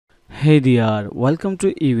Hey there, welcome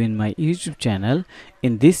to you in my YouTube channel.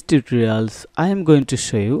 In these tutorials, I am going to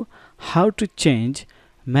show you how to change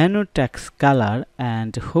menu text color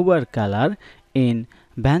and hover color in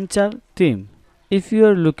Banner theme. If you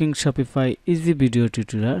are looking Shopify easy video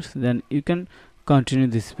tutorials, then you can continue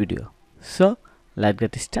this video. So let's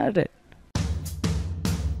get started.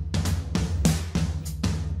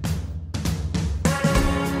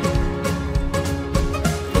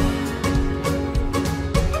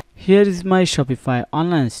 Here is my Shopify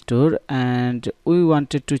online store and we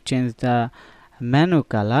wanted to change the menu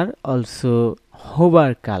color, also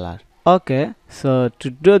hover color. Okay, so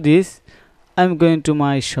to do this, I'm going to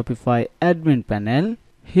my Shopify admin panel.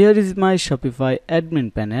 Here is my Shopify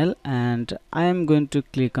admin panel and I am going to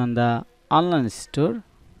click on the online store,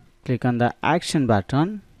 click on the action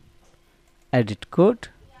button, edit code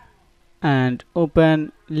and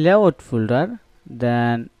open layout folder,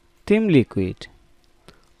 then theme liquid.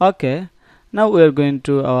 Okay, now we are going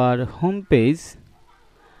to our home page.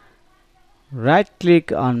 Right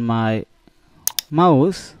click on my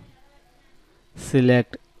mouse,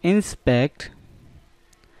 select inspect,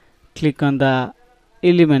 click on the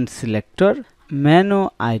element selector, menu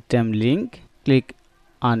item link, click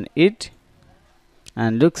on it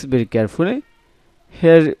and looks very carefully.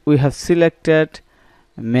 Here we have selected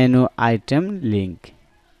menu item link.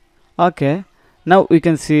 Okay, now we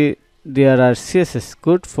can see there are CSS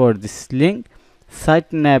code for this link,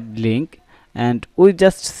 site nav link, and we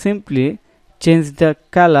just simply change the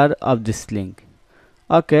color of this link.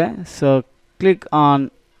 Okay, so click on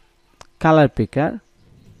color picker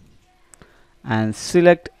and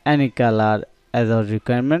select any color as our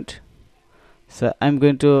requirement. So I'm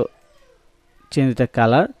going to change the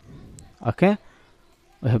color. Okay,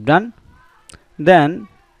 we have done. Then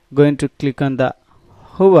going to click on the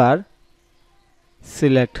hover,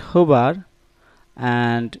 select hover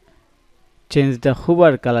and change the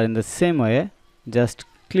hover color in the same way. Just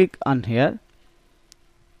click on here,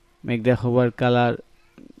 make the hover color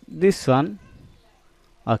this one.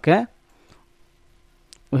 Okay,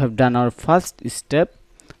 we have done our first step.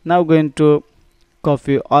 Now going to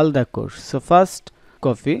copy all the code. So first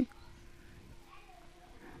copy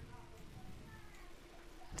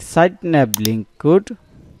site nav link code,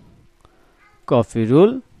 copy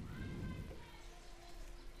rule,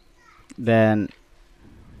 then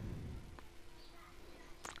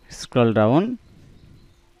scroll down,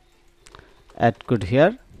 add code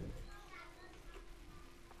here,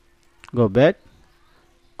 go back,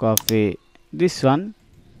 copy this one.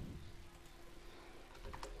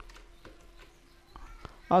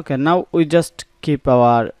 Okay, now we just keep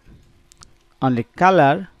our only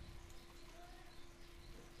color,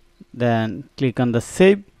 then click on the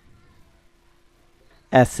save,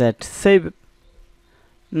 asset save.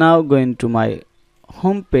 Now going to my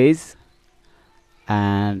home page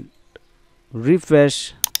and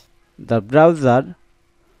refresh the browser.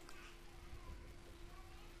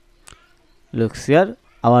 Looks here,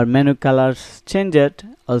 our menu colors changed.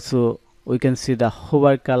 Also we can see the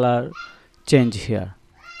hover color change here.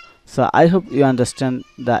 So I hope you understand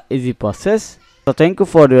the easy process. So thank you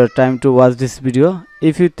for your time to watch this video.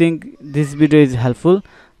 If you think this video is helpful,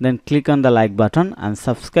 then click on the like button and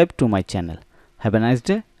subscribe to my channel. Have a nice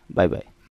day. Bye bye.